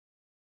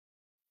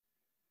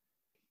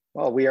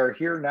Well, we are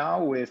here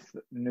now with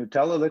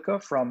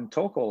NutellaLicka from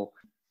Tokel.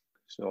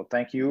 So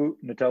thank you,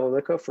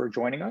 NutellaLicka, for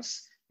joining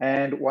us.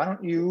 And why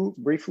don't you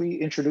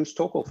briefly introduce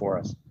Tokel for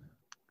us?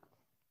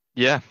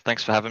 Yeah,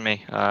 thanks for having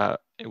me.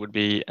 It would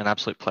be an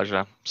absolute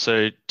pleasure.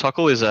 So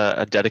Tokel is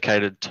a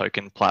dedicated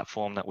token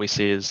platform that we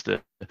see as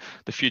the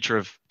future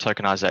of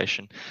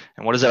tokenization.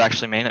 And what does that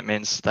actually mean? It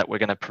means that we're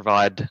going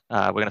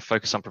to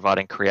focus on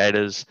providing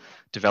creators,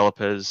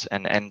 developers,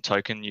 and end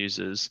token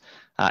users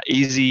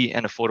easy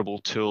and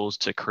affordable tools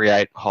to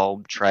create,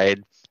 hold,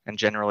 trade, and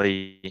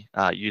generally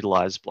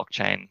utilize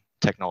blockchain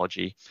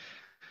technology.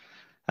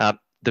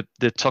 The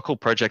Tokel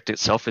project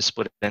itself is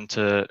split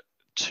into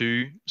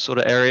two sort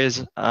of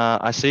areas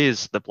I see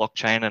is the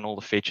blockchain and all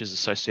the features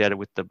associated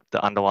with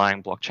the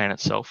underlying blockchain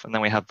itself. And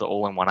then we have the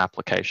all-in-one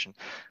application,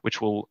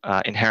 which will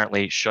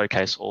inherently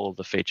showcase all of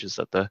the features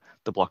that the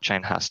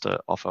blockchain has to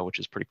offer, which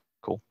is pretty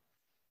cool.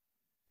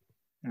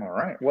 All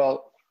right.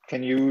 Well,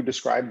 can you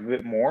describe a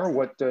bit more?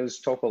 What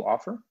does Tokel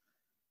offer?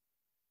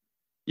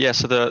 Yeah,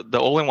 so the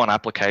all-in-one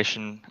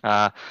application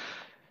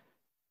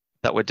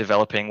that we're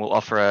developing will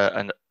offer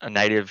a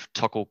native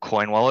Tokel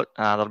coin wallet.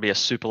 That'll be a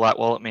super light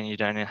wallet, meaning you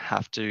don't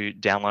have to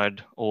download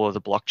all of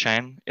the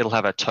blockchain. It'll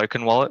have a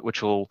token wallet,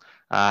 which will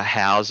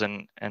house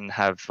and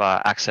have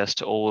access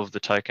to all of the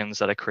tokens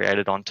that are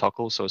created on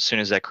Tokel. So as soon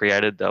as they're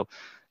created,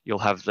 you'll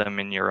have them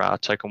in your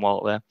token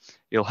wallet there.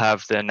 You'll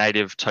have the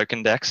native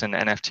token dex and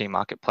NFT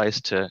marketplace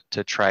to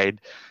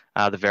trade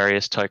the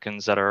various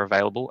tokens that are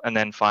available. And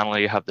then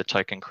finally, you have the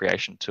token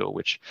creation tool,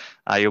 which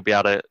you'll be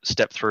able to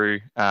step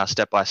through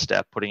step by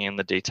step, putting in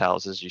the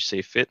details as you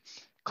see fit.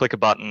 Click a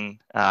button,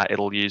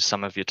 it'll use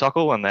some of your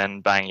Tokel, and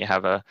then bang, you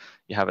have a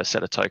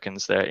set of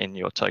tokens there in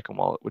your token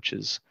wallet, which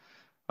is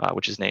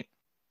neat.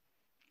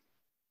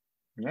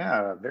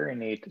 Yeah, very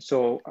neat.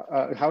 So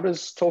how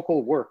does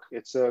Tokel work?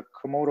 It's a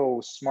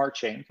Komodo smart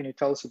chain. Can you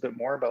tell us a bit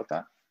more about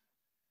that?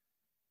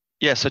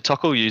 Yeah, so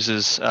Tokel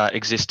uses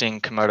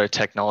existing Komodo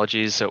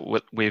technologies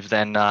that we've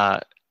then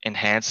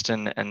enhanced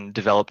and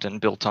developed and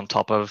built on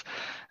top of.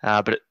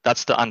 But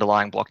that's the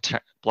underlying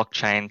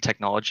blockchain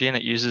technology, and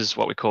it uses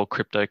what we call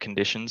crypto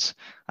conditions.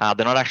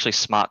 They're not actually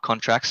smart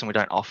contracts, and we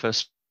don't offer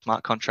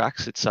smart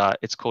contracts.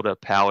 It's called a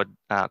powered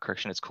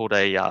correction. It's called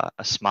a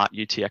smart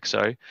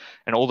UTXO,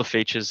 and all the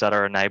features that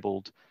are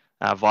enabled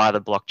via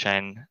the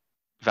blockchain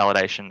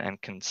validation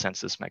and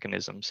consensus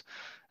mechanisms,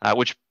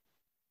 which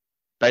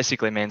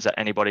basically means that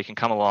anybody can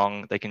come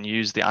along, they can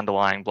use the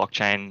underlying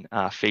blockchain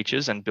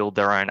features and build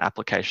their own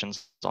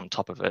applications on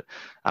top of it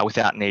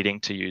without needing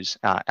to use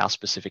our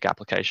specific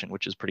application,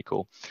 which is pretty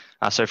cool.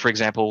 So for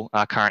example,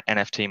 current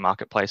NFT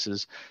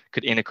marketplaces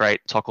could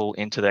integrate Tokel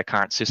into their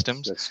current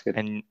systems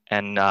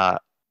and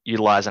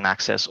utilize and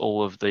access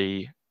all of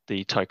the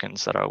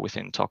tokens that are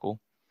within Tokel.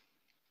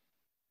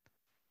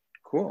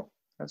 Cool,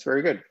 that's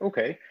very good.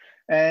 Okay.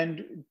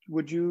 And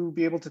would you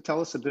be able to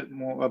tell us a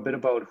bit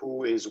about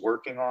who is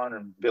working on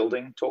and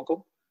building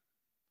Tokel?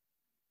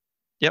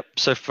 Yep.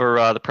 So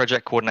for the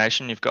project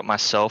coordination, you've got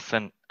myself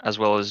and as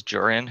well as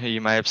Jurian, who you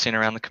may have seen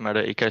around the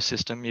Komodo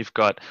ecosystem. You've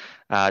got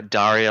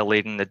Daria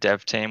leading the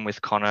dev team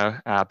with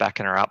Connor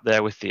backing her up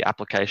there with the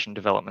application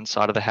development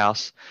side of the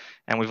house.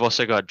 And we've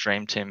also got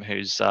Dream Tim,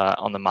 who's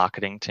on the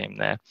marketing team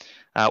there.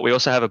 We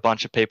also have a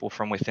bunch of people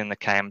from within the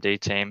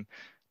KMD team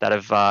that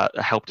have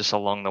helped us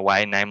along the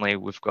way. Namely,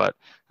 we've got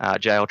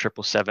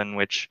JL777,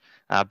 which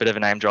a bit of a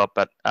name drop,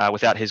 but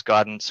without his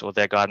guidance or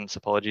their guidance,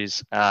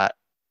 apologies,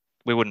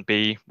 we wouldn't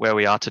be where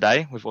we are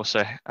today. We've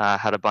also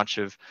had a bunch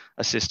of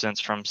assistance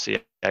from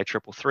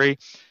CA333,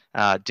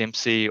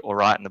 Dimpsey, All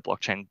Right in the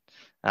blockchain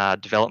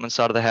development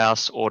side of the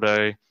house,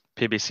 Auto,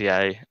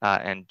 PBCA,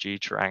 and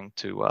G-Terang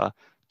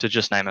to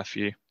just name a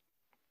few.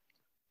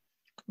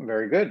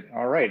 Very good.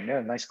 All right.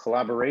 Yeah, nice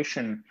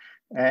collaboration.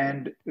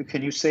 And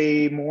can you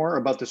say more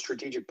about the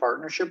strategic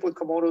partnership with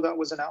Komodo that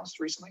was announced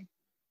recently?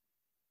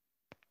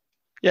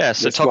 Yeah,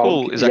 so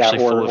Tokel is actually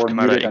full of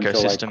Komodo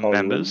ecosystem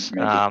members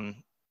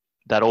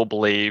that all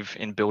believe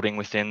in building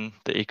within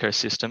the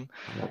ecosystem.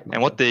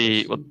 And what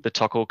the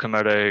Tokel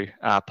Komodo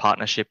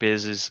partnership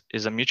is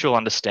a mutual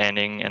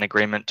understanding and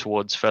agreement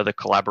towards further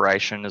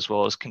collaboration as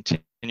well as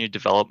continued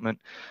development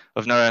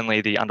of not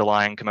only the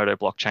underlying Komodo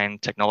blockchain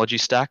technology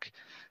stack,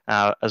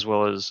 as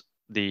well as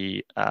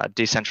the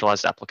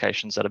decentralized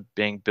applications that are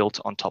being built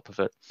on top of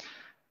it.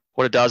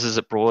 What it does is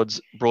it broadens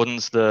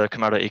the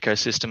Komodo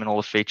ecosystem and all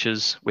the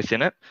features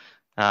within it,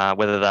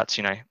 whether that's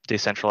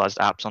decentralized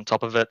apps on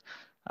top of it,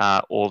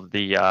 or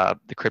the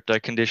crypto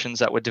conditions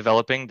that we're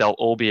developing. They'll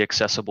all be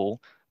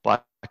accessible by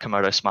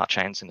Komodo smart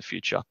chains in the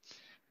future.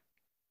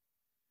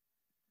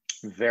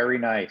 Very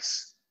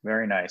nice,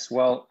 very nice.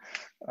 Well,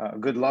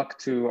 good luck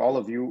to all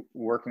of you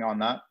working on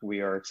that.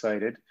 We are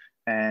excited.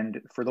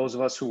 And for those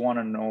of us who want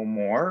to know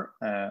more,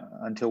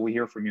 until we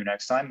hear from you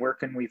next time, where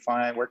can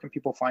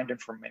people find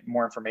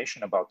more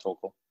information about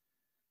Tokel?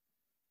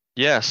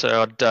 Yeah,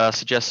 so I'd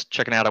suggest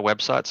checking out our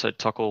website, so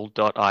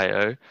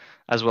tokel.io,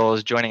 as well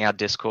as joining our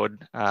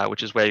Discord,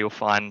 which is where you'll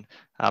find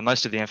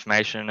most of the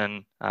information,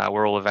 and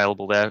we're all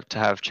available there to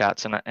have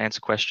chats and answer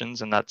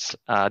questions, and that's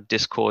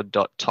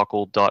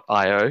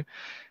discord.tokel.io.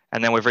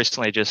 And then we've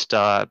recently just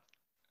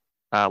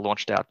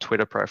launched our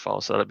Twitter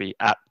profile, so that'll be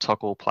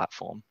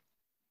 @TokelPlatform.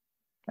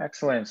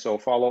 Excellent. So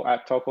follow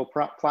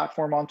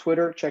 @TokelPlatform on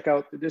Twitter. Check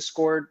out the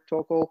Discord,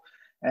 Tokel,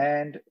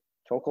 and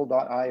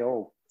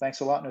Tokel.io. Thanks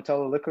a lot,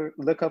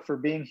 NutellaLicka, for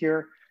being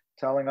here,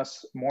 telling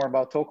us more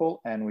about Tokel,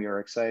 and we are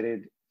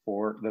excited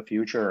for the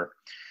future.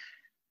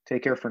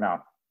 Take care for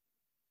now.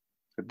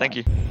 Goodbye. Thank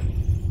you.